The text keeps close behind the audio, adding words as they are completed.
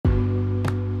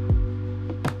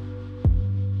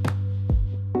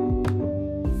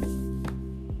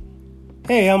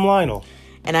Hey, I'm Lionel.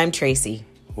 And I'm Tracy.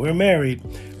 We're married.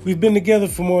 We've been together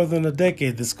for more than a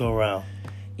decade this go-round.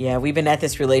 Yeah, we've been at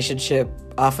this relationship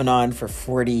off and on for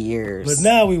 40 years. But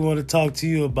now we want to talk to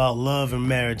you about love and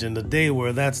marriage in a day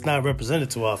where that's not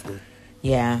represented too often.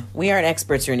 Yeah, we aren't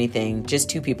experts or anything, just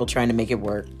two people trying to make it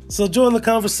work. So join the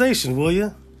conversation, will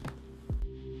you?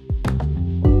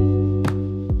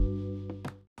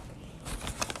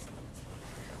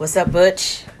 What's up,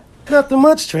 Butch? Nothing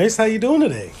much, Trace. How you doing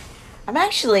today? I'm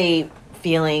actually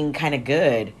feeling kind of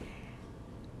good.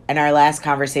 In our last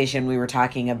conversation, we were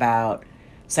talking about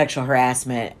sexual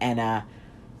harassment and a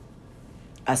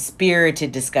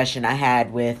spirited discussion I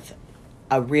had with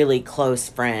a really close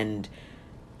friend,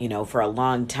 for a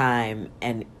long time.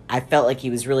 And I felt like he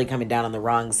was really coming down on the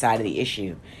wrong side of the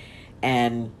issue.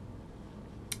 And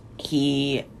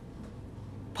he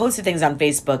posted things on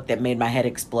Facebook that made my head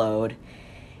explode.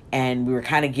 And we were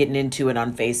kind of getting into it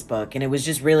on Facebook. And it was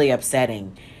just really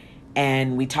upsetting.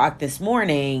 And we talked this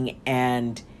morning,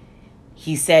 and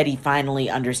he said he finally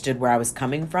understood where I was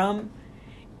coming from.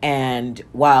 And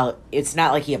while it's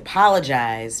not like he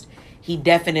apologized, he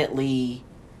definitely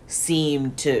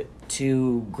seemed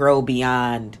to grow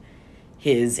beyond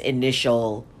his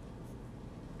initial,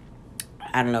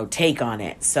 take on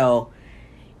it. So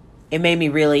it made me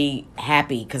really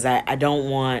happy because I don't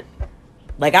want,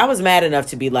 I was mad enough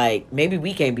to be like, maybe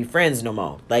we can't be friends no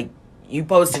more. You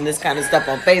posting this kind of stuff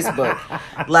on Facebook.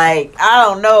 I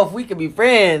don't know if we could be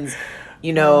friends.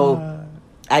 I don't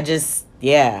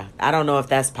know if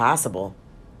that's possible.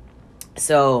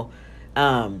 So,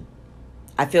 I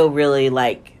feel really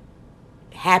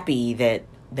happy that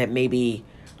maybe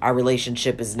our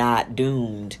relationship is not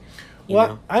doomed. You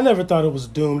know? I never thought it was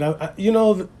doomed. I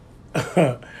used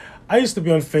to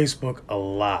be on Facebook a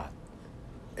lot.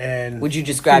 And would you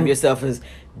describe yourself as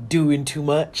doing too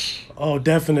much? Oh,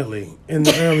 definitely. In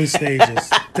the early stages.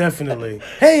 Definitely.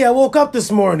 Hey, I woke up this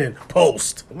morning.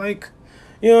 Post. You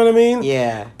know what I mean?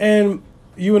 Yeah. And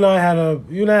you and I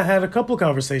had a couple of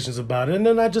conversations about it, and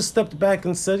then I just stepped back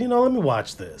and said, let me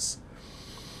watch this.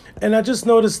 And I just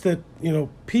noticed that,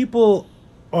 people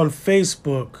on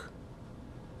Facebook,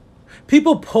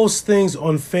 people post things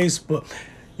on Facebook.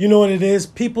 You know what it is?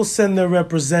 People send their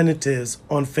representatives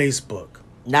on Facebook.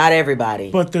 Not everybody.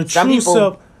 But their some true people,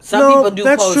 self. Some people do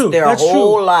post their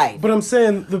whole life. But I'm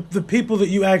saying the people that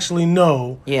you actually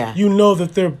know, yeah, you know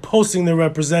that they're posting their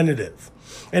representative.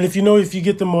 And if you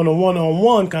get them on a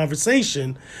one-on-one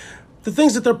conversation, the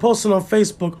things that they're posting on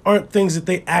Facebook aren't things that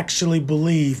they actually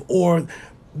believe, or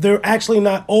they're actually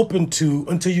not open to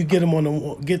until you get them in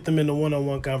a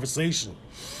one-on-one conversation.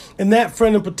 And that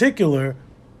friend in particular,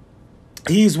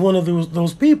 he's one of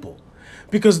those people.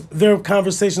 Because there are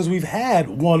conversations we've had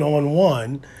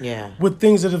one-on-one with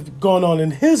things that have gone on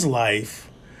in his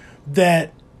life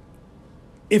that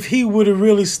if he would have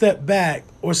really stepped back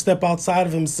or step outside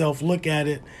of himself, look at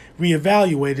it,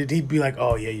 reevaluate it, he'd be like,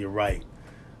 oh, yeah, you're right.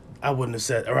 I wouldn't have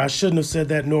said, or I shouldn't have said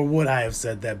that, nor would I have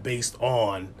said that based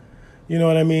on, you know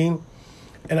what I mean?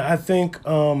 And I think,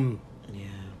 I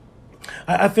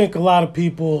think a lot of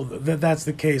people, that's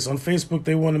the case. On Facebook,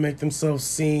 they want to make themselves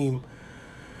seem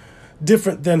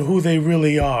different than who they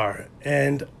really are.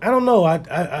 And I don't know,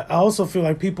 I also feel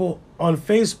like people on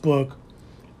Facebook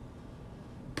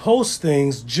post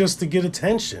things just to get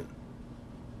attention,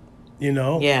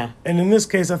 Yeah. And in this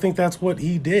case, I think that's what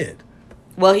he did.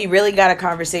 Well, he really got a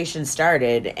conversation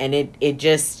started, and it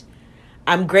just,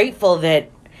 I'm grateful that,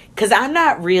 because I'm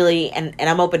not really, and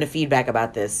I'm open to feedback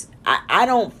about this, I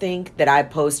don't think that I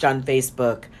post on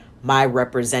Facebook my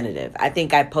representative. I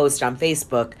think I post on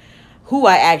Facebook who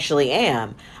I actually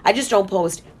am. I just don't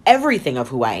post everything of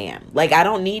who I am. I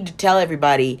don't need to tell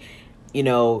everybody,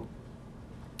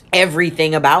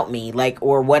 everything about me,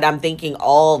 or what I'm thinking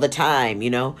all the time,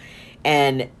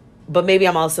 but maybe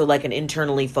I'm also an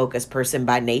internally focused person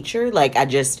by nature.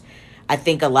 I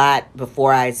think a lot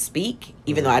before I speak,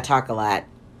 even though I talk a lot.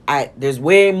 There's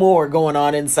way more going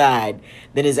on inside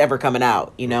than is ever coming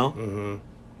out, Mm-hmm.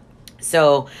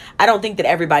 So I don't think that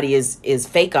everybody is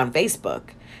fake on Facebook.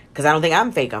 Because I don't think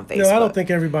I'm fake on Facebook. No, I don't think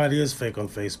everybody is fake on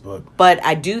Facebook. But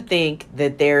I do think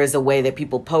that there is a way that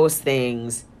people post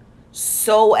things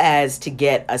so as to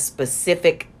get a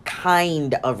specific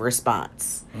kind of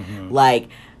response. Mm-hmm.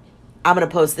 I'm going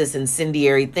to post this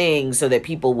incendiary thing so that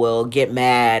people will get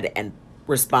mad and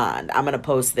respond. I'm going to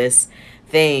post this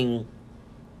thing.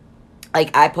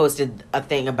 I posted a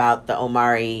thing about the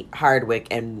Omari Hardwick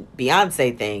and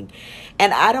Beyonce thing.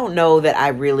 And I don't know that I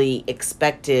really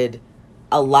expected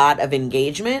a lot of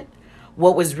engagement.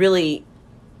 What was really,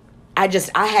 I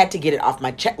had to get it off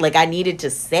my chest. I needed to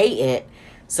say it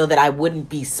so that I wouldn't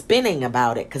be spinning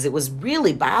about it, because it was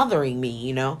really bothering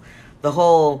me, the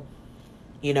whole,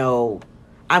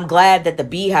 I'm glad that the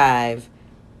Beehive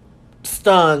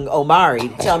stung Omari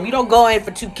to tell him, you don't go in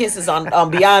for 2 kisses on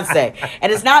Beyonce.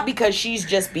 And it's not because she's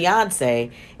just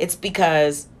Beyonce. It's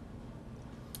because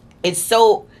it's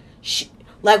so...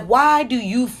 like, why do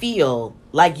you feel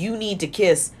like you need to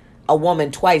kiss a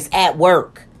woman twice at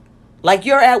work? Like,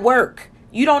 you're at work.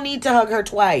 You don't need to hug her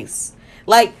twice.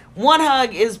 Like, one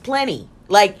hug is plenty.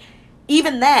 Like,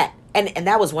 even that. And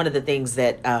that was one of the things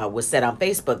that was said on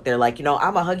Facebook. They're like,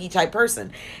 I'm a huggy type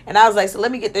person. And I was like, so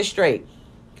let me get this straight.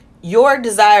 Your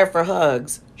desire for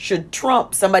hugs should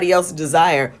trump somebody else's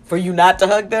desire for you not to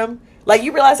hug them. Like,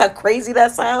 you realize how crazy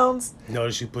that sounds?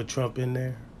 Notice you put Trump in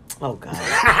there? Oh, God.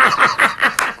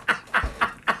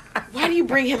 Why do you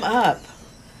bring him up?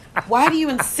 Why do you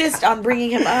insist on bringing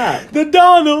him up? The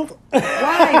Donald.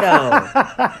 Why,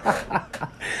 though?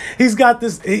 He's got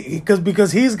this,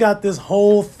 because he's got this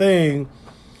whole thing.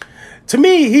 To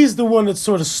me, he's the one that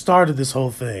sort of started this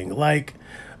whole thing. Like,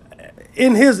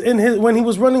 in his when he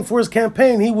was running for his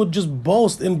campaign, he would just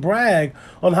boast and brag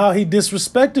on how he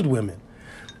disrespected women,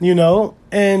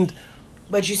 and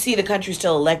but you see, the country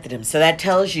still elected him, so that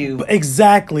tells you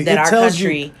exactly that our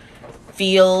country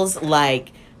feels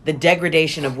like the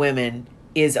degradation of women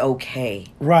is okay.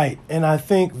 Right, and I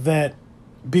think that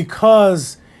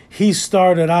because he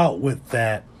started out with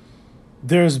that,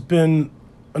 there's been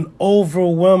an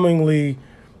overwhelmingly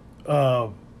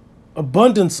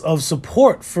abundance of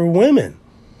support for women.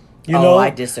 I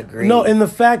disagree. No, and the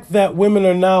fact that women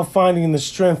are now finding the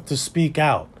strength to speak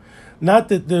out. Not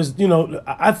that there's,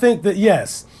 I think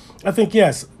yes,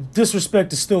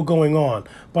 disrespect is still going on.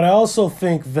 But I also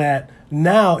think that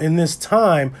now in this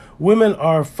time, women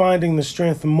are finding the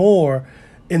strength more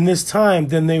in this time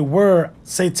than they were,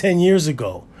 say, 10 years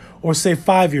ago, or say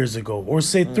 5 years ago, or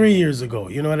say 3 years ago.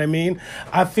 You know what I mean?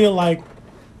 I feel like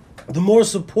the more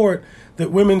support that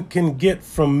women can get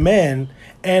from men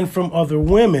and from other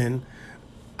women,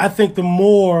 I think the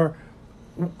more...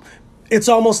 It's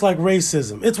almost like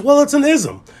racism. It's an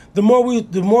ism. The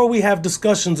more we have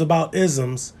discussions about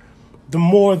isms, the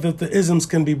more that the isms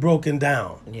can be broken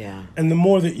down. Yeah. And the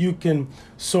more that you can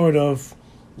sort of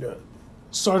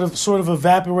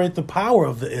evaporate the power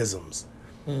of the isms.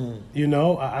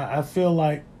 I feel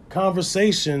like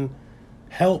conversation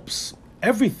helps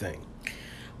everything.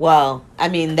 Well, I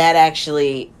mean, that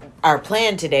actually, our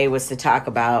plan today was to talk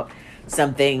about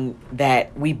something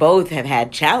that we both have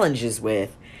had challenges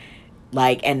with.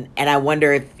 Like, and I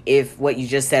wonder if what you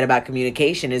just said about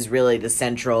communication is really the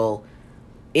central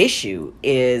issue.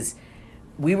 Is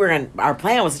our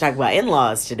plan was to talk about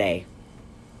in-laws today,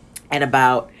 and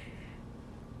about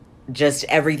just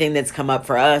everything that's come up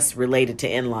for us related to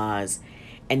in-laws.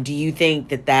 And do you think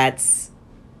that that's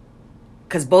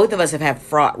because both of us have had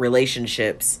fraught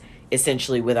relationships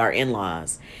essentially with our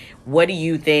in-laws? What do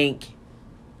you think?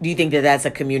 Do you think that that's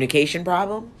a communication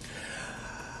problem?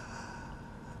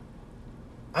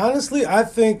 Honestly, I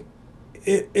think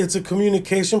it's a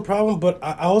communication problem, but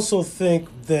I also think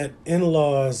that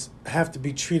in-laws have to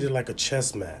be treated like a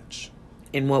chess match.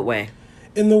 In what way?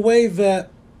 In the way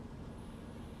that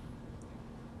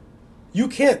you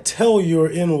can't tell your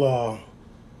in-law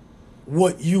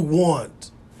what you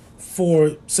want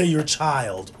for, say, your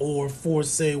child, or for,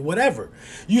 say, whatever.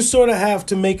 You sort of have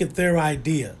to make it their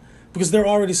idea, because they're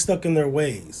already stuck in their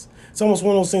ways. It's almost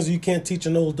one of those things where you can't teach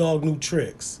an old dog new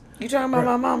tricks. You talking about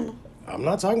my mama? I'm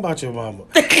not talking about your mama.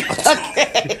 Okay.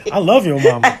 I love your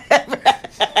mama.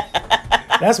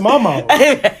 That's my mama.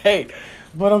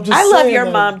 But I'm just I saying, love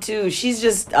your mom too. She's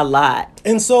just a lot.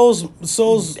 And so's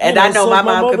and I know my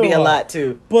mom could be a lot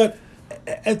too. But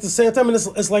at the same time, and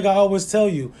it's like I always tell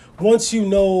you, once you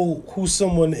know who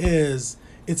someone is,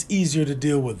 it's easier to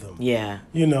deal with them. Yeah.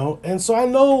 And so I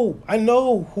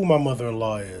know who my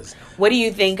mother-in-law is. What do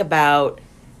you think about...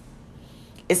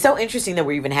 It's so interesting that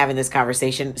we're even having this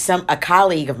conversation. A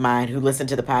colleague of mine who listened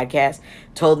to the podcast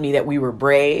told me that we were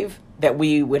brave, that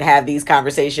we would have these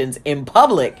conversations in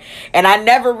public. And I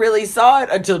never really saw it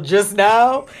until just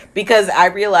now, because I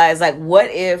realized, like, what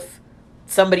if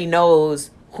somebody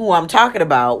knows who I'm talking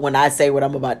about when I say what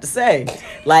I'm about to say?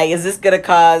 Like, is this going to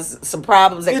cause some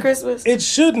problems at Christmas? It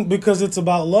shouldn't, because it's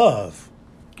about love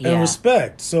and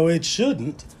respect. So it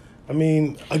shouldn't. I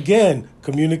mean, again,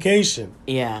 communication.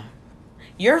 Yeah.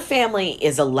 Your family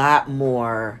is a lot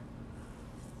more,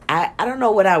 I don't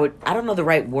know I don't know the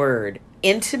right word.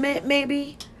 Intimate,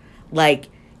 maybe? Like,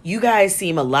 you guys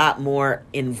seem a lot more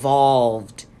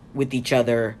involved with each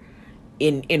other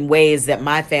in ways that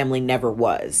my family never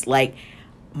was. Like,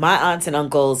 my aunts and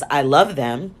uncles, I love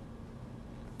them.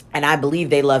 and I believe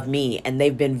they love me, and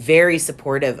they've been very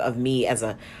supportive of me as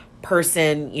a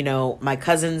person, you know, my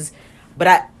cousins,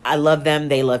 but I love them,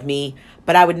 they love me,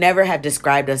 but I would never have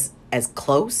described us as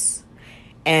close.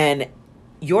 And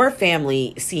your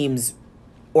family seems,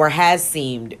 or has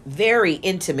seemed, very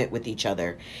intimate with each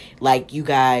other. Like, you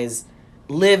guys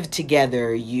live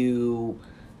together, you,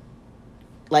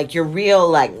 like, you're real,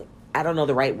 like, I don't know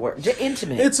the right word, just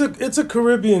intimate. It's a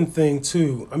Caribbean thing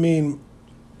too. I mean,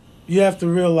 you have to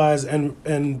realize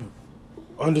and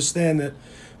understand that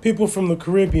people from the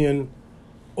Caribbean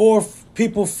or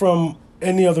people from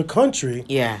any other country,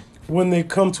 Yeah. when they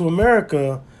come to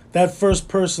America, that first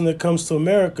person that comes to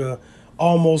America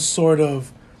almost sort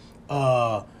of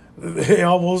they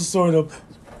almost sort of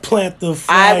plant the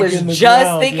flag I was in the just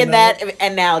ground, thinking you know? that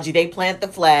analogy. They plant the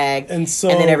flag, And so,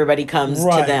 then everybody comes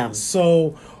right. to them.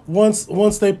 So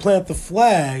once they plant the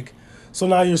flag, so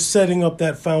now you're setting up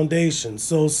that foundation.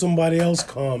 So somebody else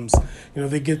comes, you know,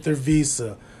 they get their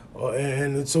visa.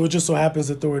 And so it just so happens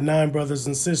that there were 9 brothers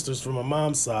and sisters from my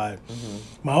mom's side. Mm-hmm.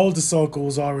 My oldest uncle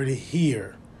was already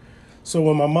here. So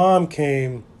when my mom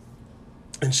came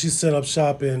and she set up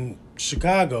shop in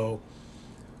Chicago,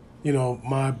 you know,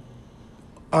 my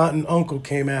aunt and uncle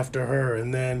came after her,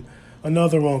 and then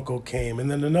another uncle came, and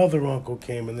then another uncle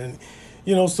came, and then,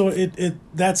 you know, so it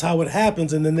that's how it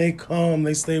happens. And then they come,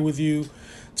 they stay with you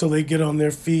till they get on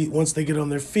their feet. Once they get on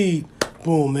their feet,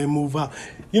 boom, they move out.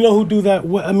 You know who do that?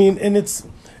 I mean, and it's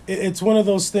one of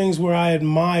those things where I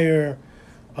admire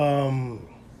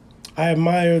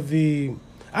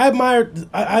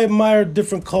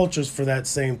different cultures for that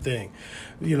same thing.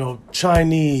 You know,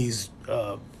 Chinese,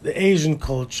 the Asian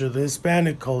culture, the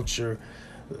Hispanic culture,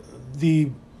 the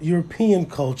European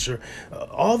culture,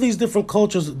 all these different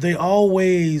cultures, they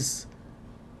always,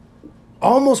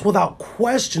 almost without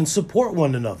question, support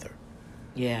one another.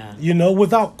 Yeah. You know,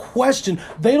 without question.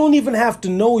 They don't even have to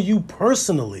know you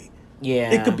personally.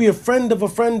 Yeah. It could be a friend of a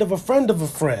friend of a friend of a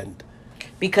friend.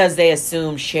 Because they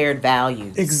assume shared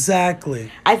values.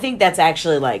 Exactly. I think that's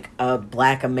actually like a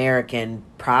Black American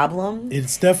problem.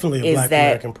 It's definitely a Black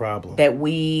American problem. That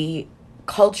we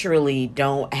culturally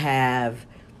don't have.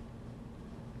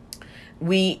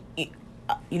 You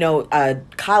know, a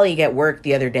colleague at work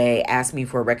the other day asked me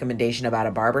for a recommendation about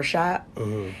a barbershop.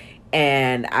 Mm-hmm.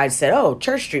 And I said, oh,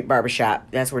 Church Street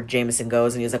Barbershop. That's where Jameson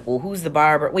goes. And he was like, well, who's the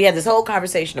barber? We had this whole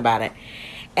conversation about it.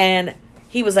 And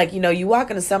he was like, you know, you walk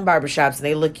into some barbershops and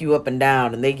they look you up and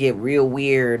down and they get real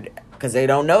weird because they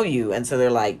don't know you. And so they're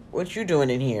like, what you doing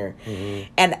in here? Mm-hmm.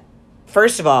 And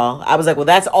first of all, I was like, well,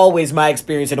 that's always my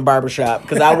experience in a barbershop,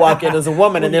 because I walk in as a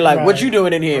woman and they're like, what you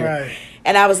doing in here? Right.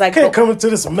 And I was like, can't come into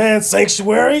this man's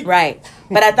sanctuary. Right.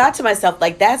 But I thought to myself,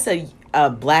 like, that's a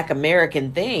Black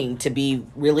American thing, to be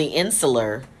really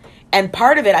insular. And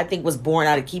part of it, I think, was born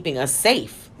out of keeping us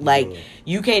safe. Like,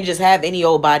 you can't just have any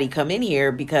old body come in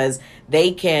here because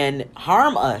they can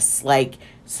harm us. Like,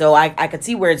 so I could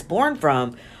see where it's born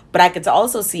from, but I could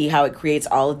also see how it creates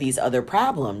all of these other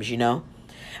problems, you know?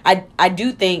 I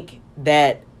do think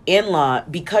that in-law,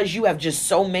 because you have just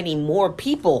so many more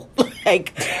people,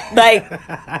 like,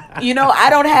 you know, I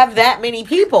don't have that many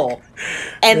people.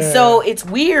 And so it's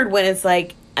weird when it's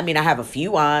like, I mean, I have a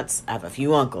few aunts, I have a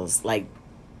few uncles, like,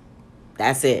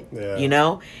 that's it, you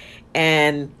know?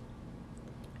 And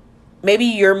maybe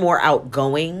you're more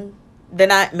outgoing than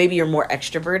maybe you're more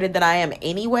extroverted than I am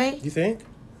anyway. You think?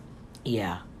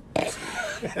 Yeah.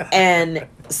 And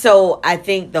so I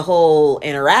think the whole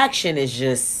interaction is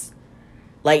just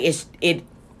like, it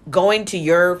going to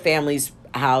your family's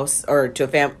house or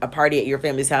to a party at your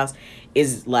family's house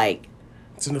is like,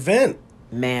 it's an event.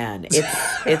 Man,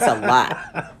 it's a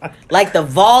lot. Like, the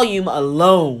volume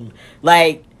alone.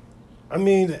 Like, I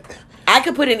mean, I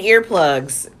could put in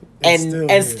earplugs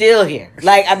and still hear.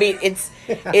 Like, I mean, it's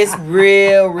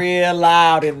real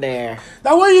loud in there.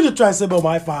 I want you to try some of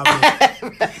my family.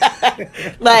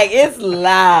 Like, it's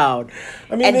loud.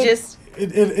 I mean, and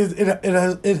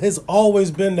it has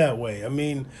always been that way. I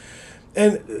mean,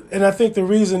 and I think the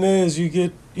reason is you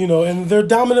get, you know, and they're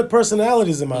dominant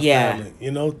personalities in my family,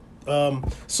 you know.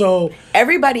 So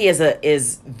everybody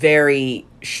is very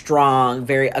strong,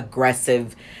 very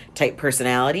aggressive type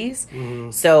personalities.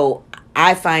 Mm-hmm. So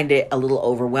I find it a little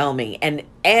overwhelming,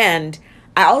 and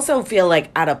I also feel like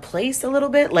out of place a little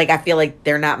bit. Like, I feel like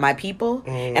they're not my people.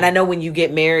 Mm. And I know when you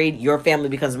get married, your family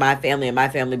becomes my family, and my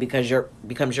family becomes your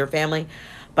family.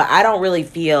 But I don't really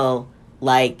feel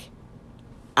like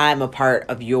I'm a part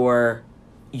of your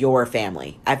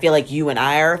family. I feel like you and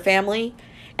I are a family,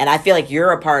 and I feel like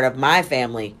you're a part of my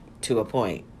family to a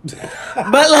point. but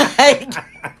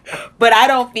I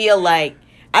don't feel like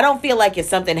if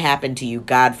something happened to you,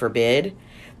 God forbid,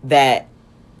 that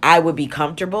I would be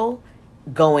comfortable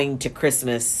going to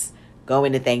Christmas,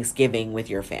 going to Thanksgiving with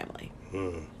your family.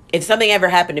 If something ever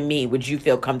happened to me, would you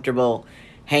feel comfortable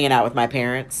hanging out with my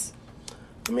parents?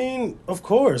 I mean, of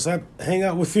course, I hang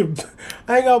out with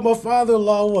I hang out with my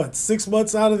father-in-law, what, 6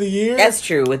 months out of the year? That's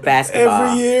true with basketball.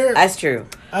 Every year? That's true.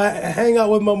 I hang out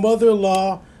with my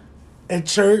mother-in-law at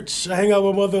church. I hang out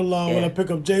with my mother-in-law when Yeah. I pick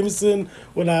up Jameson,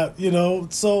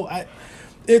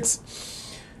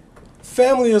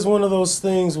 family is one of those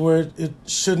things where it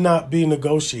should not be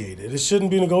negotiated. It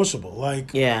shouldn't be negotiable.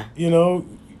 Like, Yeah.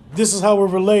 this is how we're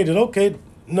related. Okay,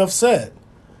 enough said.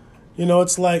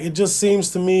 It's like, it just seems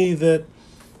to me that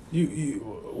you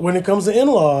when it comes to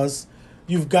in-laws,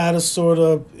 you've got to sort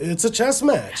of, it's a chess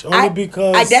match. Only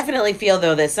because I definitely feel,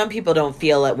 though, that some people don't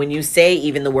feel it when you say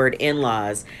even the word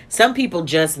in-laws. Some people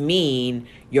just mean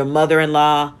your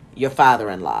mother-in-law, your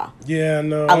father-in-law. Yeah,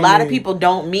 no. A lot of people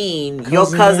don't mean your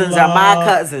cousins are my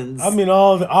cousins. I mean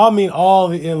all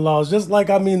the in-laws, just like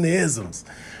I mean the isms.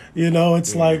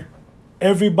 It's like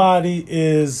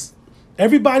everybody's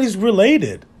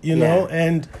related,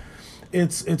 and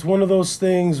it's one of those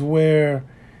things where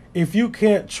if you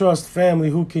can't trust family,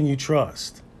 who can you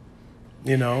trust?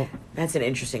 That's an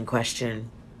interesting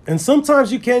question. And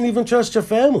sometimes you can't even trust your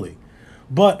family.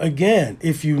 But again,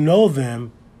 if you know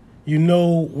them, you know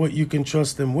what you can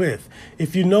trust them with.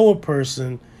 If you know a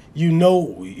person, you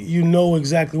know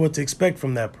exactly what to expect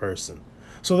from that person.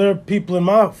 So there are people in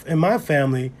my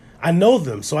family, I know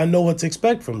them, so I know what to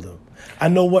expect from them. I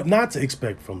know what not to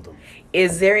expect from them.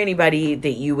 Is there anybody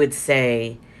that you would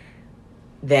say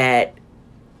that,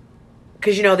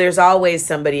 because there's always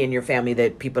somebody in your family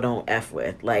that people don't F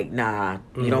with. Like, nah,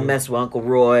 you don't mess with Uncle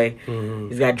Roy.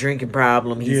 He's got a drinking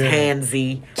problem. He's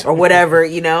handsy or whatever,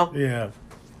 Yeah.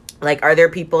 Like, are there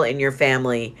people in your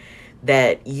family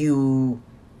that you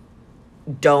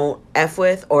don't F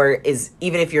with? Or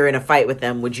even if you're in a fight with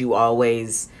them, would you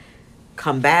always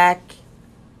come back?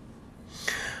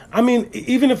 I mean,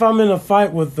 even if I'm in a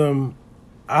fight with them,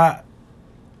 I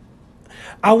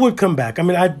would come back. I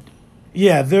mean,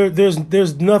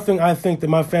 there's nothing I think that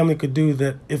my family could do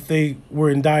that if they were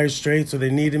in dire straits or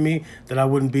they needed me, that I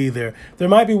wouldn't be there. There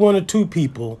might be one or two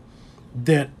people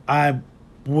that I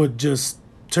would just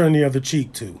turn the other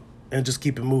cheek to and just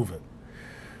keep it moving.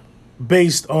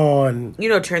 Based on...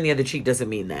 turn the other cheek doesn't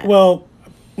mean that. Well,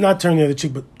 not turn the other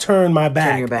cheek, but turn my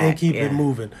back, your back, and keep yeah. it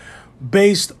moving.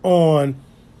 Based on,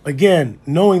 again,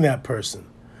 knowing that person.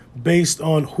 Based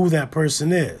on who that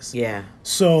person is. Yeah.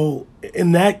 So,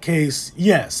 in that case,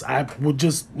 yes, I would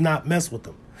just not mess with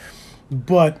them.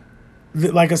 But,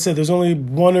 like I said, there's only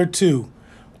one or two.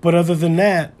 But other than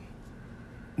that,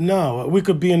 no. We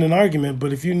could be in an argument,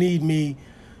 but if you need me,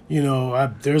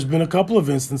 there's been a couple of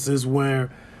instances where,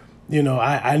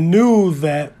 I knew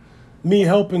that me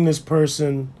helping this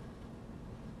person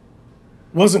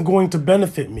wasn't going to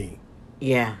benefit me.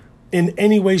 Yeah. In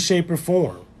any way, shape, or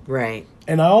form. Right.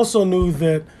 And I also knew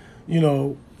that,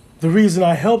 the reason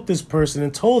I helped this person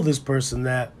and told this person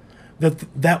that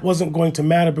wasn't going to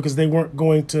matter because they weren't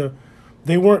going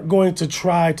to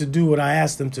try to do what I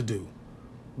asked them to do.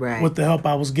 Right. With the help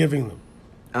I was giving them.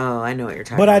 Oh, I know what you're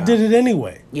talking but about. But I did it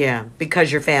anyway. Yeah,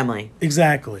 because you're family.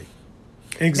 Exactly.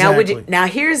 Now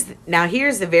here's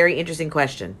the very interesting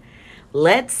question.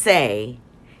 Let's say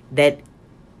that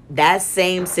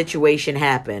same situation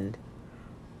happened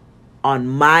on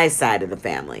my side of the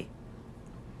family.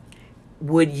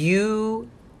 Would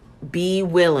you be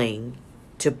willing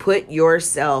to put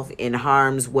yourself in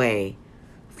harm's way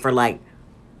for, like,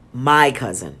 my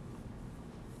cousin?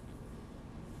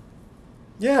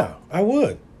 Yeah, I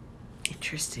would.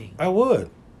 Interesting. I would.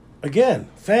 Again,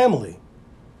 family.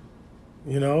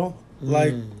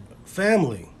 Like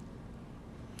family.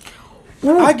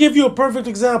 I give you a perfect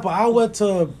example. I went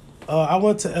to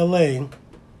LA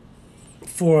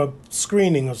for a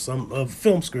screening of a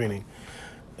film screening,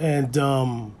 and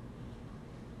I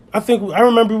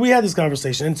remember we had this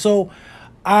conversation, and so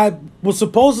I was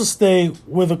supposed to stay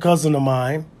with a cousin of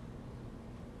mine.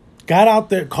 Got out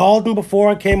there, called him before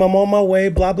I came. I'm on my way.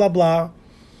 Blah blah blah.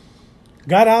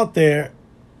 Got out there,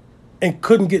 and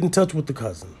couldn't get in touch with the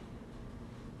cousin.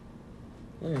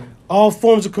 All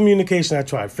forms of communication I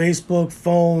tried. Facebook,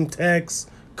 phone, text.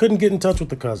 Couldn't get in touch with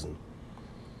the cousin.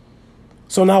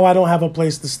 So now I don't have a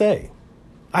place to stay.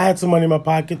 I had some money in my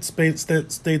pocket, stayed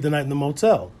the night in the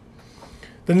motel.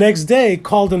 The next day,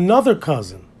 called another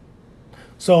cousin.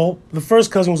 So the first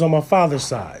cousin was on my father's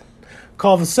side.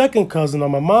 Called the second cousin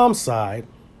on my mom's side.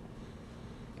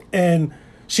 And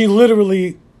she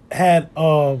literally had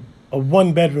a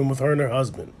one bedroom with her and her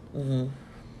husband. Mm-hmm.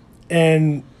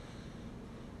 And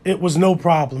it was no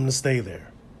problem to stay there.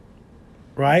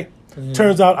 right?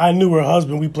 Turns out I knew her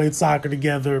husband. We played soccer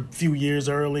together a few years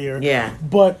earlier. Yeah.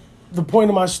 But the point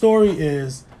of my story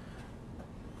is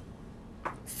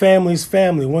family's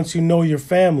family. Once you know your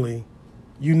family,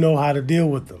 you know how to deal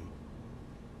with them,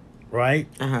 right?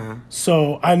 Uh-huh.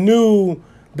 So I knew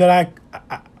that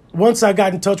once I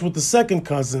got in touch with the second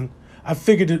cousin, I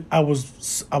figured that I was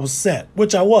set,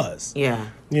 which I was. Yeah.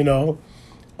 You know,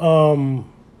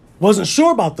 wasn't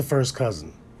sure about the first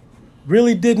cousin.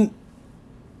 Really didn't.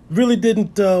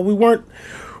 We weren't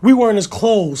as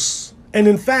close. And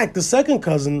in fact, the second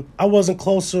cousin, I wasn't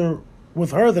closer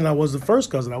with her than I was the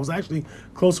first cousin. I was actually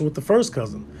closer with the first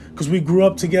cousin because we grew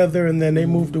up together and then they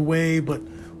moved away, but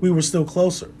we were still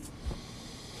closer.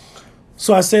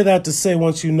 So I say that to say,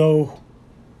 once you know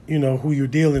who you're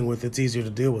dealing with, it's easier to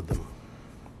deal with them.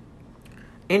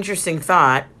 Interesting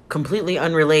thought, completely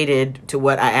unrelated to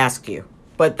what I asked you.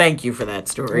 But thank you for that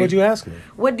story. What'd you ask me?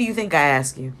 What do you think I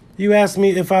asked you? You asked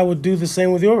me if I would do the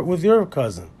same with your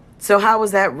cousin. So how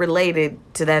was that related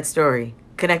to that story?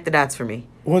 Connect the dots for me.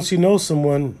 Once you know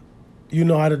someone, you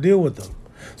know how to deal with them.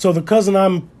 So the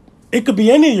cousin it could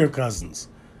be any of your cousins.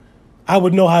 I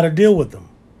would know how to deal with them.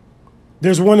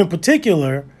 There's one in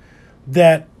particular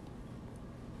that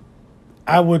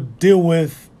I would deal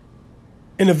with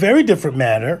in a very different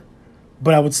manner,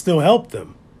 but I would still help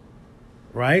them,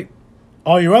 right?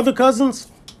 All your other cousins,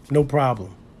 no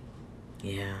problem.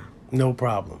 Yeah. No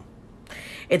problem.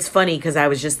 It's funny because I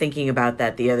was just thinking about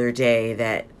that the other day,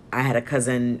 that I had a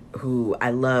cousin who I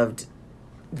loved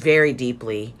very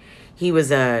deeply. He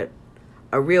was a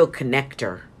real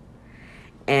connector,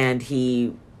 and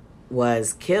he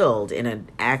was killed in an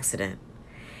accident.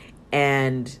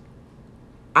 And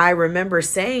I remember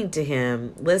saying to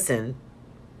him, listen,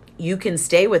 you can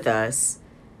stay with us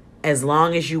as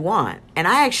long as you want. And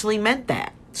I actually meant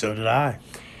that. So did I.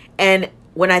 And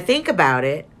when I think about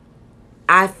it,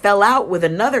 I fell out with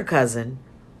another cousin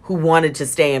who wanted to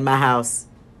stay in my house.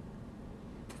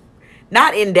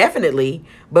 Not indefinitely,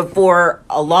 but for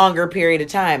a longer period of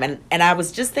time. And I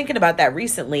was just thinking about that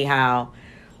recently, how,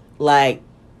 like,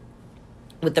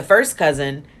 with the first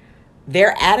cousin,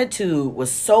 their attitude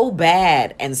was so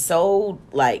bad and so,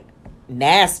 like,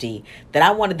 nasty that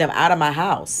I wanted them out of my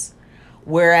house.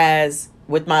 Whereas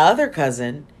with my other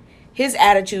cousin, his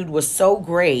attitude was so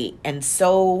great and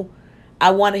so I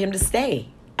wanted him to stay.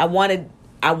 I wanted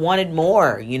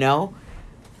more, you know?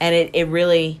 And it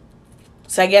really,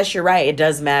 so I guess you're right. It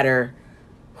does matter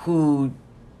who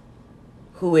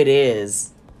it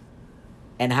is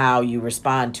and how you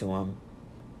respond to them.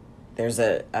 There's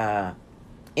a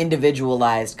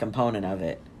individualized component of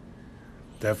it.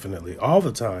 Definitely. All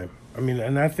the time. I mean,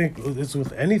 and I think it's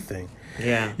with anything.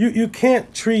 Yeah. You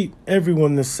can't treat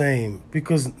everyone the same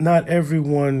because not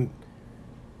everyone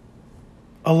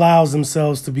allows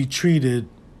themselves to be treated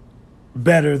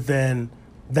better than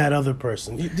that other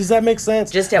person. Does that make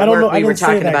sense? Just at work, we were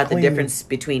talking about the difference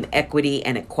between equity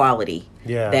and equality.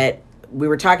 Yeah. That we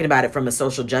were talking about it from a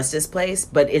social justice place,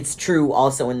 but it's true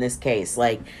also in this case.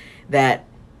 Like, that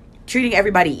treating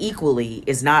everybody equally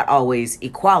is not always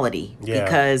equality. Yeah.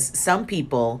 Because some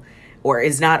people, or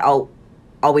is not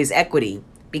always equity,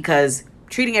 because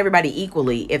treating everybody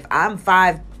equally, if I'm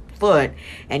 5 foot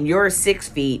and you're 6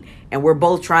 feet and we're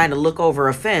both trying to look over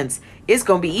a fence, it's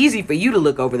going to be easy for you to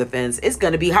look over the fence. It's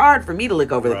going to be hard for me to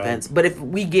look over the fence. But if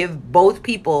we give both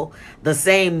people the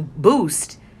same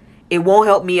boost, it won't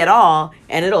help me at all,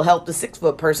 and it'll help the 6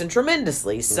 foot person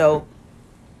tremendously. Mm-hmm. So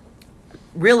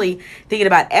really thinking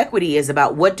about equity is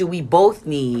about what do we both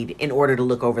need in order to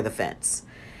look over the fence.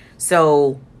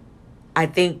 So I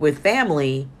think with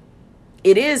family,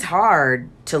 it is hard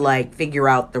to, like, figure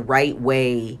out the right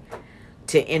way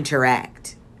to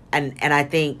interact. And I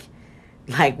think,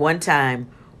 like, one time,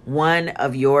 one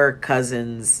of your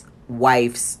cousin's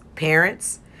wife's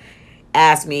parents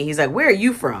asked me, he's like, where are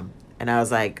you from? And I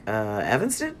was like,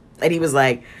 Evanston? And he was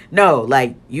like, no,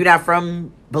 like, you not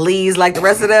from Belize like the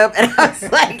rest of them? And I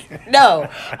was like, no,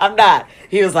 I'm not.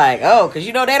 He was like, oh, because,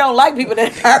 you know, they don't like people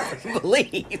that are from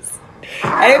Belize.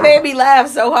 And it made me laugh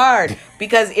so hard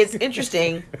because it's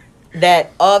interesting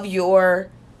that of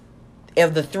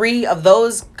the 3 of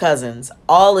those cousins,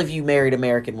 all of you married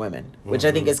American women, which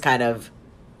I think is kind of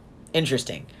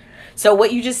interesting. So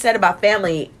what you just said about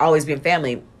family always being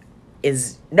family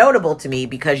is notable to me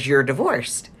because you're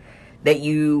divorced, that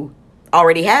you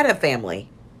already had a family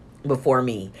before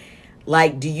me.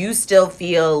 Like, do you still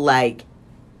feel like...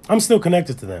 I'm still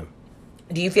connected to them.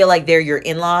 Do you feel like they're your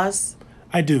in-laws?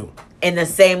 I do. In the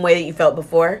same way that you felt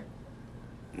before?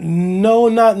 No,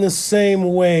 not in the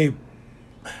same way,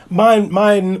 my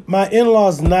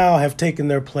in-laws now have taken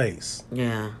their place,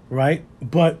 Yeah. right?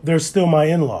 But they're still my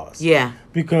in-laws. Yeah.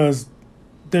 Because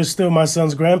they're still my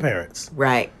son's grandparents.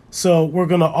 Right. So we're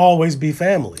going to always be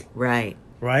family, Right.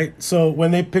 right? So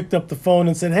when they picked up the phone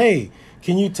and said, "Hey,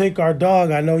 can you take our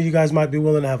dog? I know you guys might be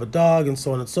willing to have a dog," and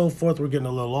so on and so forth. We're getting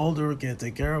a little older. We can't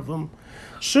take care of him.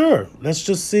 Sure. Let's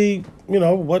just see,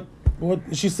 what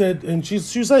she said. And she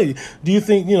said, "Do you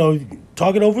think,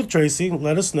 talk it over with Tracy,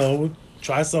 let us know. We'll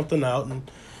try something out." And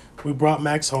we brought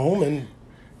Max home, and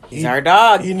He's our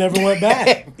dog. He never went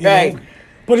back. Right.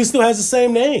 But he still has the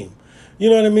same name. You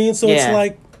know what I mean? So it's Yeah.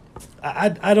 like,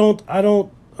 I don't,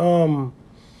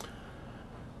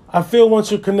 I feel once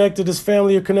you're connected as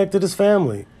family, you're connected as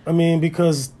family. I mean,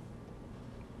 because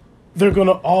they're going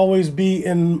to always be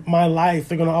in my life.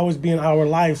 They're going to always be in our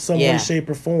life, some way, Yeah. shape,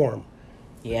 or form.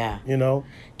 Yeah.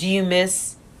 Do you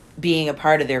miss being a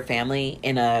part of their family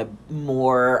in a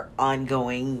more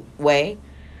ongoing way?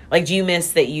 Like, do you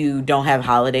miss that you don't have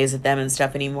holidays with them and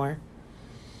stuff anymore?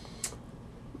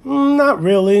 Not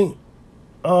really.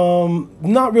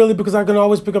 Not really, because I can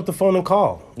always pick up the phone and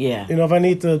call. Yeah. If I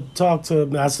need to talk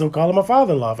to, I still call my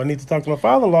father-in-law. If I need to talk to my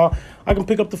father-in-law, I can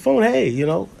pick up the phone. Hey,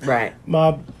 Right.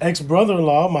 my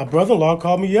ex-brother-in-law, my brother-in-law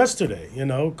called me yesterday,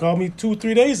 called me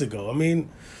 2-3 days ago. I mean,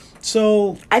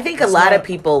 so. I think a lot of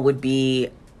people would be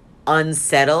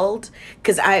unsettled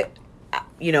because I'm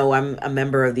a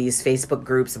member of these Facebook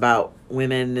groups about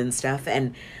women and stuff.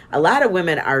 And a lot of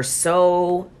women are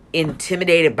so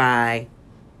intimidated by,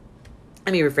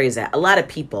 let me rephrase that. A lot of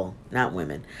people, not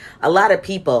women, a lot of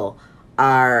people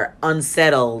are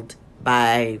unsettled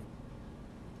by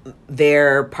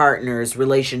their partners'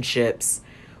 relationships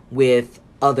with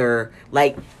other,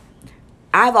 like,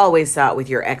 I've always thought with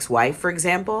your ex-wife, for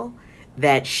example,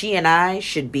 that she and I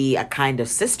should be a kind of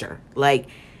sister. Like,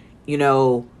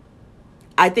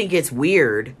 I think it's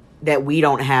weird that we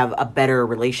don't have a better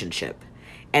relationship.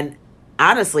 And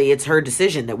honestly, it's her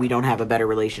decision that we don't have a better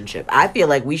relationship. I feel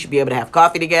like we should be able to have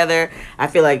coffee together. I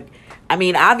feel like,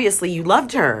 obviously you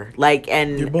loved her.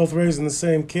 And you're both raising the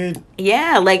same kid.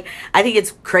 Yeah, I think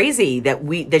it's crazy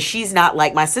that she's not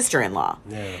like my sister-in-law.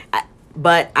 Yeah.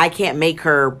 But I can't make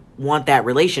her want that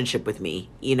relationship with me,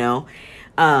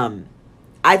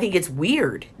 I think it's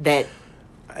weird that...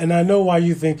 And I know why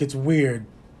you think it's weird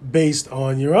based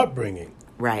on your upbringing.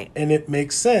 Right. And it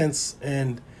makes sense.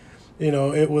 And,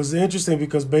 it was interesting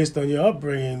because based on your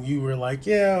upbringing, you were like,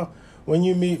 yeah, when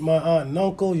you meet my aunt and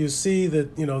uncle, you see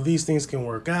that, these things can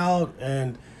work out.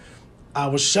 And I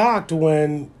was shocked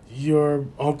when your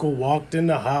uncle walked in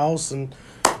the house and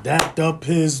dapped up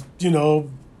his,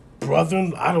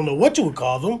 brother, I don't know what you would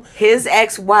call them. His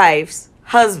ex-wife's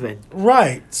husband.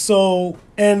 Right. So,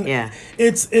 and yeah.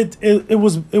 it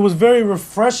was very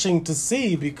refreshing to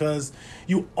see because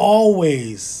you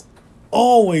always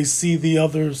see the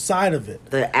other side of it.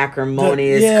 The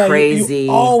acrimonious, crazy.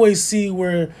 You always see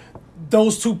where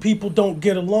those two people don't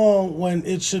get along when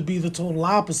it should be the total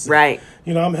opposite. Right.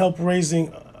 I'm help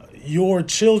raising your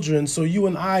children, so you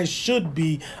and I should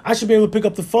be able to pick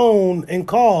up the phone and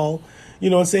call,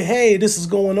 and say, hey, this is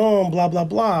going on, blah, blah,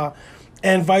 blah,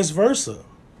 and vice versa.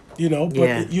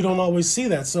 But you don't always see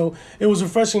that. So it was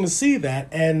refreshing to see that.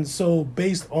 And so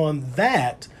based on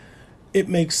that, it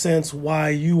makes sense why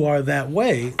you are that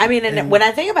way. And when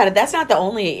I think about it, that's not the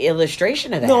only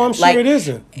illustration of that. No, I'm sure it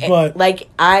isn't. But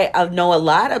I know a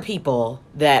lot of people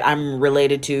that I'm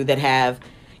related to that have,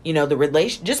 the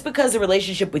relation, just because the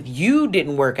relationship with you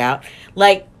didn't work out.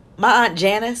 Like my Aunt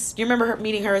Janice, do you remember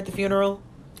meeting her at the funeral?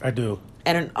 I do.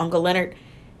 And Uncle Leonard?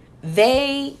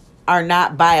 They are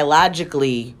not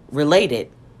biologically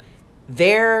related.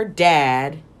 Their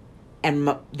dad and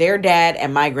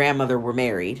my grandmother were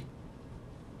married.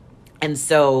 And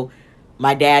so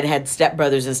my dad had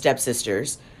stepbrothers and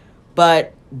stepsisters,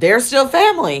 but they're still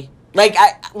family.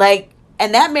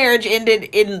 And that marriage ended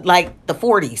in the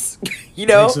 40s,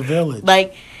 Takes a village.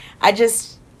 I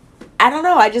don't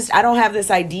know. I don't have this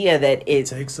idea that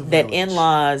that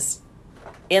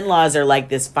in-laws are like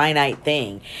this finite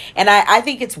thing. And I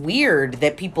think it's weird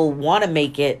that people want to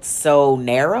make it so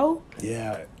narrow.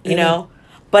 Yeah.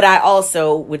 But I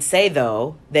also would say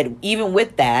though that even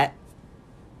with that,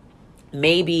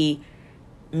 maybe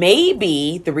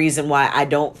the reason why I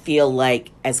don't feel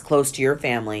like as close to your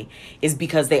family is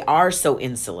because they are so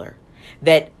insular.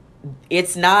 That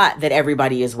it's not that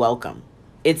everybody is welcome.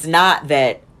 It's not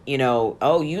that,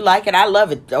 oh, you like it, I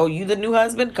love it. Oh, you the new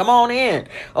husband? Come on in.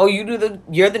 Oh, you're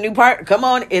the new partner? Come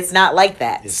on. It's not like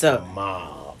that. It's the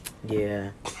mob. Yeah.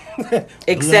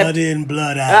 Except blood in,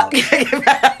 blood out.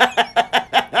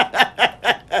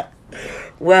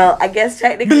 Well, I guess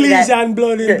technically Belize that, and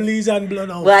blood in, Belize and blood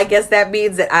out. well, I guess that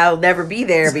means that I'll never be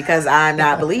there because I'm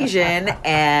not Belizean,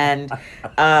 and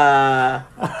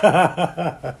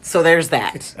so there's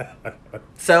that.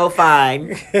 So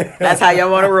fine, that's how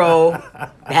y'all want to roll.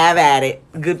 Have at it.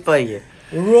 Good for you.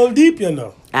 Roll deep, you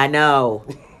know. I know.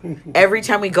 Every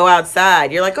time we go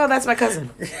outside, you're like, "Oh, that's my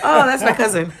cousin. Oh, that's my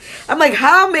cousin." I'm like,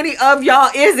 "How many of y'all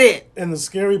is it?" And the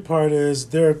scary part is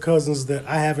there are cousins that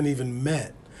I haven't even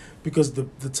met because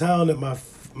the town that my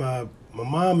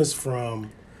mom is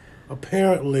from,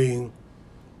 apparently,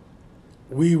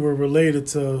 we were related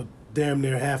to damn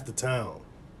near half the town.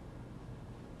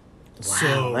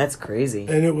 Wow, that's crazy.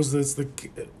 And it's the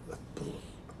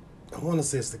I want to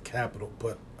say it's the capital,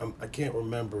 but I can't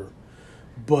remember.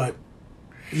 But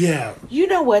yeah, You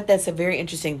know what? That's a very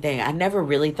interesting thing. I never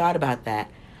really thought about that.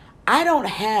 I don't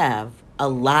have a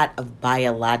lot of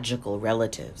biological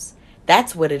relatives.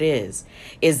 That's what it is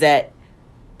that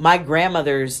my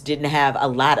grandmothers didn't have a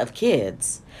lot of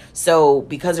kids. So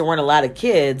because there weren't a lot of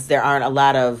kids, there aren't a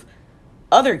lot of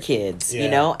other kids, you Yeah.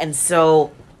 know? And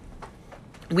so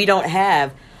we don't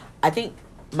have, I think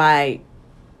I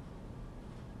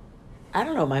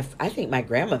don't know, I think my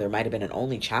grandmother might have been an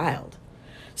only child.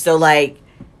 So like,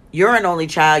 you're an only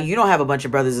child. You don't have a bunch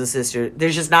of brothers and sisters.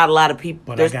 There's just not a lot of people.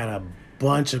 but I got a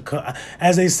bunch of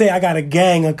as they say, I got a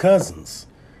gang of cousins.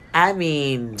 I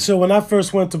mean, So when I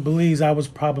first went to Belize, I was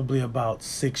probably about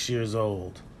 6 years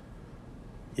old.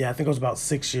 Yeah, I think I was about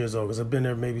 6 years old because I've been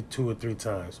there maybe 2 or 3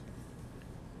 times.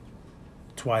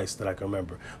 Twice that I can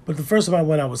remember. But the first time I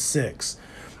went, I was 6.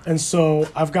 And so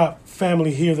I've got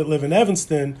family here that live in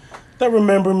Evanston that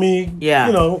remember me, Yeah.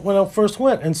 you know, when I first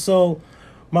went. And so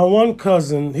my one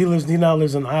cousin, he now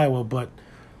lives in Iowa, but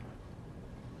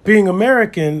being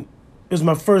American is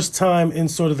my first time in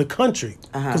sort of the country.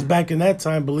 Because back in that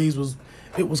time, Belize was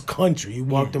country. You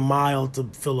walked a mile to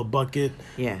fill a bucket,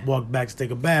 Yeah. walked back to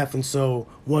take a bath, and so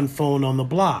one phone on the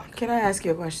block. can I ask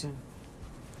you a question?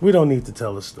 We don't need to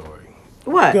tell a story.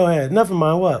 What? Go ahead. Never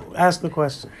mind. What? Ask the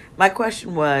question. My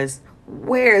question was,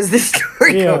 where is this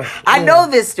story Yeah, going? I yeah. know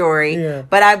this story, Yeah.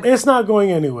 but It's not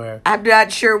going anywhere. I'm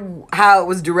not sure how it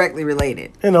was directly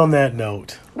related. And on that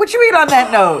note, What you mean on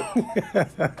that note?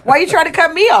 Why you trying to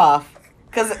cut me off?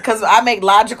 Cause I make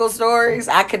logical stories.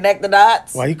 I connect the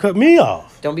dots. why you cut me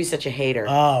off? Don't be such a hater.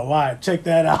 Oh, why? Check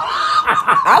that out.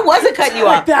 I wasn't cutting you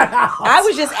off. Check that out. I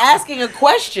was just asking a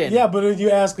question. Yeah, but if you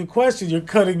ask a question, you're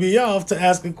cutting me off to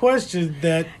ask a question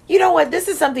that You know what? This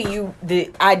is something that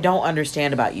I don't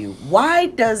understand about you. Why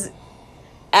does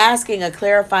asking a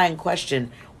clarifying question,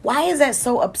 why is that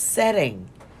so upsetting?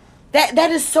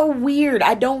 That is so weird.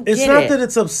 I don't get it. it's not that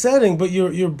it's upsetting, but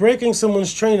you're breaking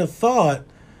someone's train of thought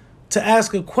to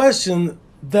ask a question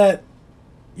that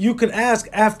you could ask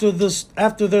after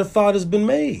their thought has been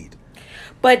made.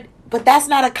 But that's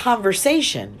not a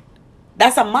conversation.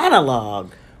 That's a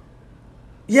monologue.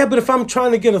 Yeah, but if I'm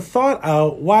trying to get a thought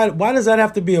out, why does that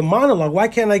have to be a monologue? Why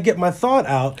can't I get my thought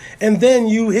out and then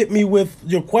you hit me with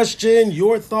your question,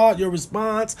 your thought, your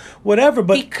response, whatever?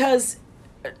 But Because,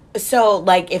 so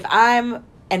like if I'm,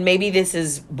 and maybe this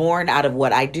is born out of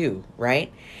what I do, right?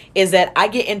 Is that I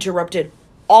get interrupted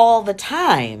all the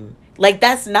time. Like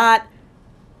that's not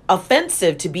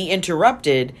offensive to be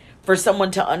interrupted for someone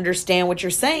to understand what you're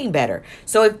saying better.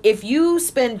 So if you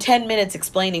spend 10 minutes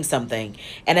explaining something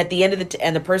and at the end of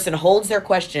and the person holds their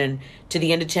question to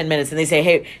the end of 10 minutes and they say,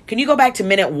 "Hey, can you go back to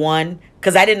minute 1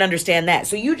 cuz I didn't understand that."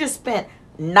 So you just spent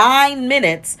 9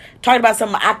 minutes talking about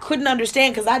something I couldn't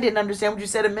understand cuz I didn't understand what you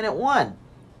said in minute 1.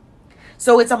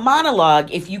 So it's a monologue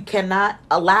if you cannot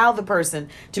allow the person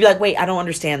to be like, "Wait, I don't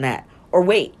understand that." Or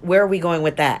wait, where are we going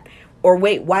with that? Or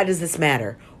wait, why does this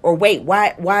matter? Or wait,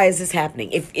 why is this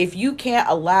happening? If you can't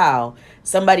allow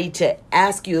somebody to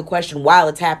ask you a question while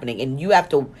it's happening and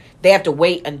they have to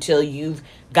wait until you've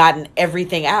gotten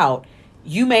everything out,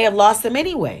 you may have lost them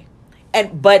anyway.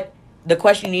 But the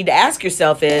question you need to ask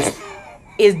yourself is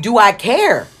do I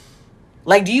care?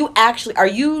 Like, are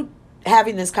you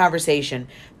having this conversation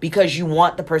because you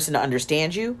want the person to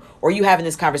understand you, or are you having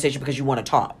this conversation because you want to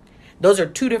talk? Those are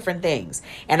two different things.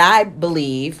 And I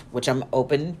believe, which I'm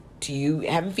open to you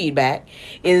having feedback,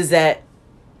 is that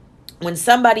when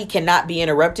somebody cannot be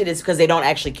interrupted, it's because they don't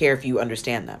actually care if you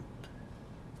understand them.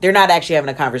 They're not actually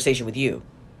having a conversation with you.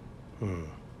 Well,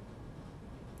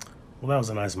 that was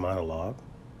a nice monologue.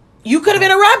 You could have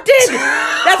interrupted.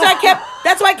 That's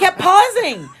why I kept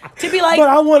pausing to be like, But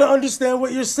I want to understand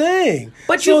what you're saying.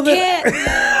 but So you that- can't.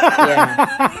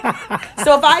 Yeah.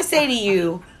 So if I say to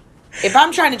you, if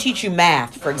I'm trying to teach you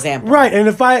math, for example. Right, and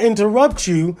if I interrupt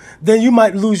you, then you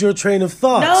might lose your train of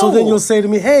thought. No. So then you'll say to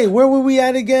me, "Hey, where were we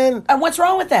at again?" And what's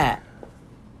wrong with that?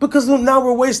 Because now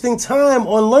we're wasting time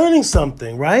on learning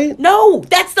something, right? No,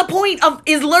 that's the point of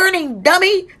is learning,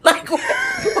 dummy. Like,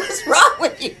 what's wrong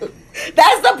with you?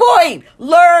 That's the point.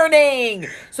 Learning.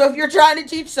 So if you're trying to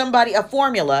teach somebody a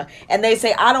formula and they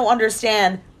say, I don't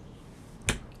understand,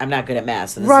 I'm not good at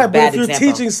math, so this is a bad but if you're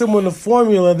example. teaching someone a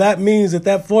formula, that means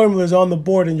that formula is on the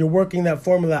board and you're working that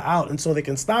formula out, and so they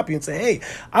can stop you and say, "Hey,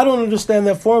 I don't understand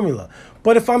that formula."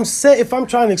 But if I'm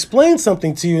trying to explain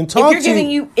something to you and talk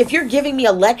if you're giving me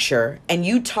a lecture and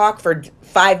you talk for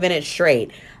 5 minutes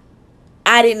straight,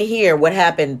 I didn't hear what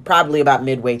happened probably about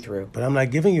midway through. But I'm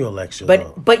not giving you a lecture.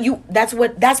 But that's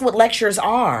what lectures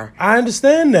are. I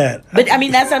understand that. But I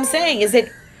mean, that's what I'm saying is that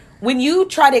when you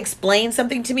try to explain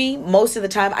something to me, most of the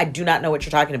time I do not know what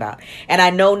you're talking about. And I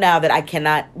know now that I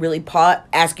cannot really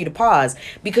ask you to pause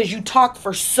because you talk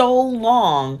for so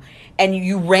long and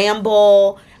you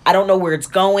ramble. I don't know where it's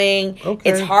going. Okay.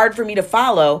 It's hard for me to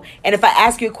follow. And if I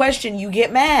ask you a question, you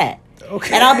get mad.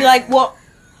 Okay. And I'll be like, well,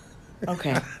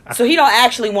 okay. So he don't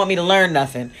actually want me to learn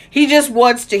nothing. He just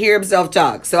wants to hear himself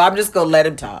talk. So I'm just going to let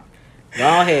him talk.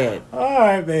 Go ahead. All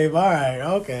right, babe. All right.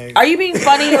 Okay. Are you being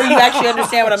funny or you actually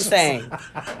understand what I'm saying?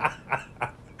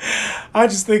 I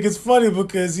just think it's funny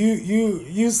because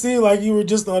you seem like you were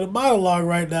just on a monologue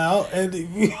right now,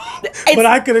 but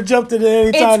I could have jumped in at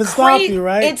any time to stop you,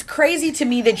 right? It's crazy to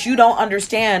me that you don't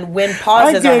understand when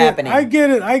pauses are happening. I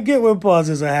get it. I get when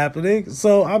pauses are happening.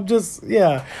 So I'm just,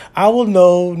 I will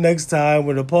know next time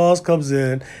when a pause comes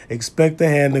in, expect the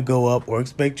hand to go up or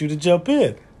expect you to jump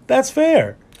in. That's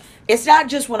fair. It's not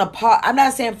just when a pause. I'm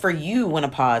not saying for you when a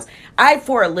pause. I,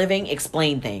 for a living,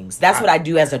 explain things. That's what I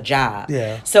do as a job.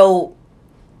 Yeah. So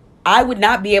I would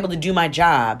not be able to do my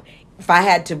job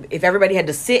if everybody had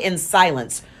to sit in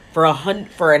silence for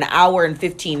an hour and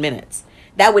 15 minutes.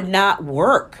 That would not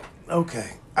work.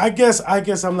 Okay. I guess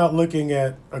I'm not looking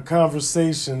at a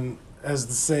conversation as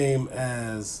the same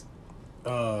as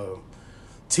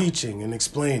teaching and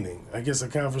explaining. I guess a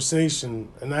conversation,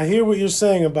 and I hear what you're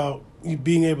saying about you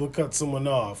being able to cut someone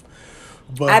off,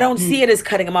 but I don't see it as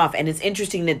cutting them off, and it's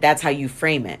interesting that that's how you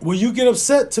frame it. Well, you get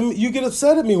upset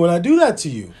at me when I do that to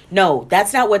you. No,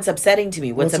 that's not what's upsetting to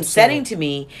me. What's upsetting to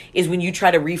me is when you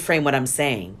try to reframe what I'm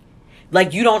saying.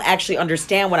 Like, you don't actually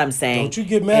understand what I'm saying. Don't you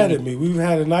get mad at me. We've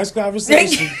had a nice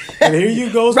conversation, and here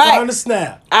you go trying to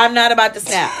snap. I'm not about to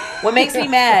snap. What makes me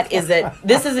mad is that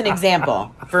this is an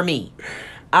example for me.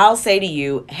 I'll say to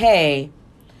you, hey,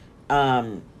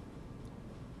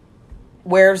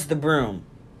 where's the broom?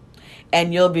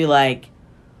 And you'll be like,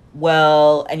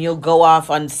 well, and you'll go off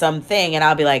on something, and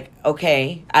I'll be like,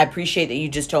 okay, I appreciate that you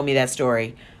just told me that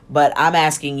story, but I'm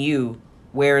asking you,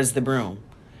 where is the broom?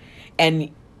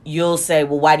 And you'll say,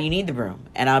 well, why do you need the broom?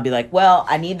 And I'll be like, well,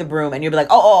 I need the broom. And you'll be like,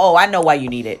 oh, I know why you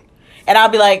need it. And I'll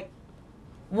be like,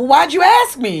 well, why'd you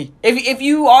ask me? If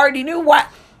you already knew why.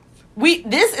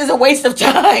 This is a waste of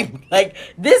time. Like,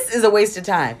 this is a waste of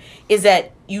time. Is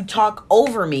that you talk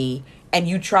over me and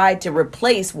you try to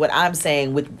replace what I'm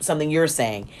saying with something you're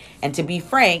saying. And to be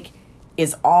frank,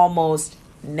 is almost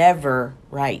never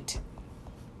right.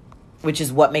 Which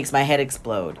is what makes my head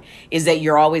explode. Is that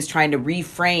you're always trying to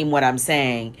reframe what I'm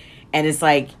saying. And it's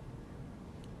like,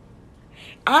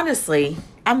 honestly,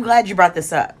 I'm glad you brought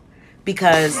this up.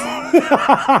 Because it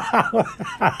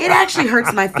actually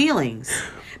hurts my feelings.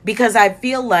 Because I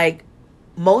feel like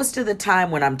most of the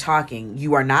time when I'm talking,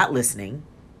 you are not listening.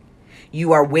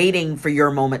 You are waiting for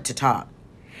your moment to talk.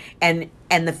 And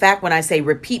the fact when I say,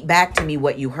 repeat back to me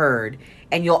what you heard,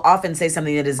 and you'll often say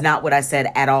something that is not what I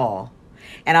said at all.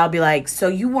 And I'll be like, so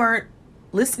you weren't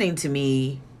listening to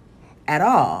me at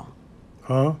all.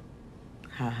 Huh?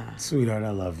 Sweetheart, I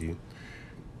love you.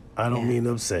 I don't mean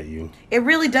to upset you. It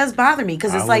really does bother me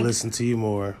because it's like, I will listen to you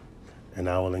more. And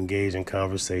I will engage in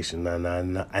conversation. And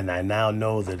I now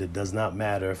know that it does not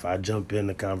matter if I jump in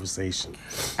the conversation.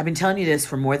 I've been telling you this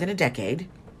for more than a decade.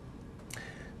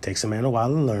 Takes a man a while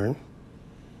to learn.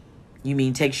 You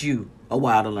mean takes you a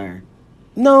while to learn?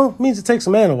 No, it means it takes a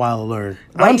man a while to learn.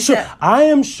 I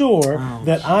am sure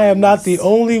that I am not the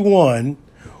only one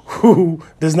who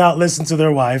does not listen to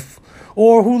their wife,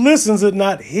 or who listens but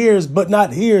not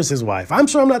hears his wife. I'm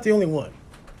sure I'm not the only one.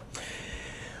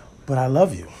 But I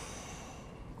love you.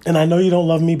 And I know you don't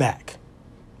love me back.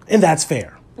 And that's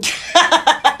fair.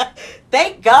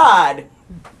 Thank God.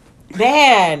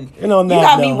 Man, you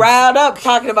got me riled up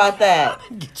talking about that.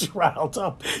 Get you riled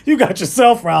up. You got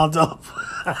yourself riled up.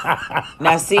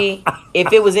 Now, see,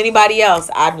 if it was anybody else,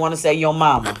 I'd want to say your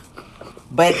mama.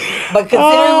 But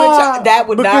considering that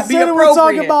would not be appropriate. We're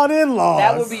talking about in-laws.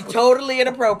 That would be totally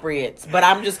inappropriate. But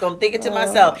I'm just going to think it to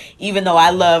myself, even though I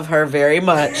love her very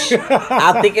much.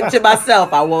 I'll think it to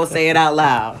myself. I won't say it out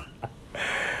loud.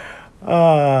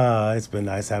 It's been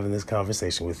nice having this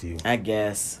conversation with you. I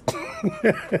guess.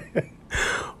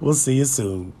 We'll see you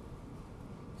soon.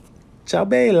 Ciao,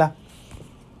 bella.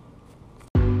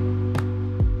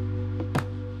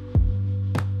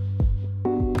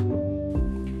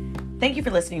 Thank you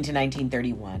for listening to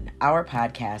 1931, our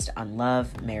podcast on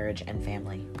love, marriage, and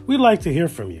family. We'd like to hear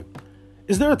from you.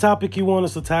 Is there a topic you want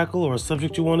us to tackle or a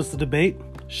subject you want us to debate?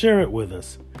 Share it with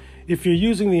us. If you're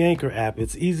using the Anchor app,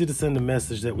 it's easy to send a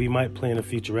message that we might play in a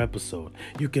future episode.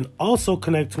 You can also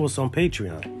connect to us on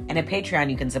Patreon. And at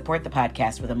Patreon, you can support the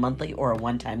podcast with a monthly or a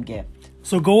one-time gift.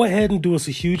 So go ahead and do us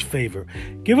a huge favor.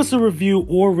 Give us a review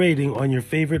or rating on your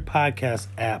favorite podcast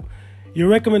app. Your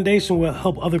recommendation will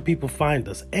help other people find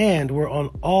us. And we're on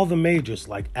all the majors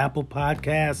like Apple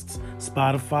Podcasts,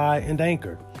 Spotify, and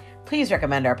Anchor. Please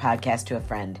recommend our podcast to a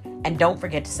friend. And don't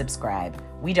forget to subscribe.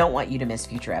 We don't want you to miss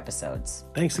future episodes.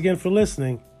 Thanks again for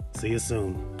listening. See you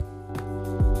soon.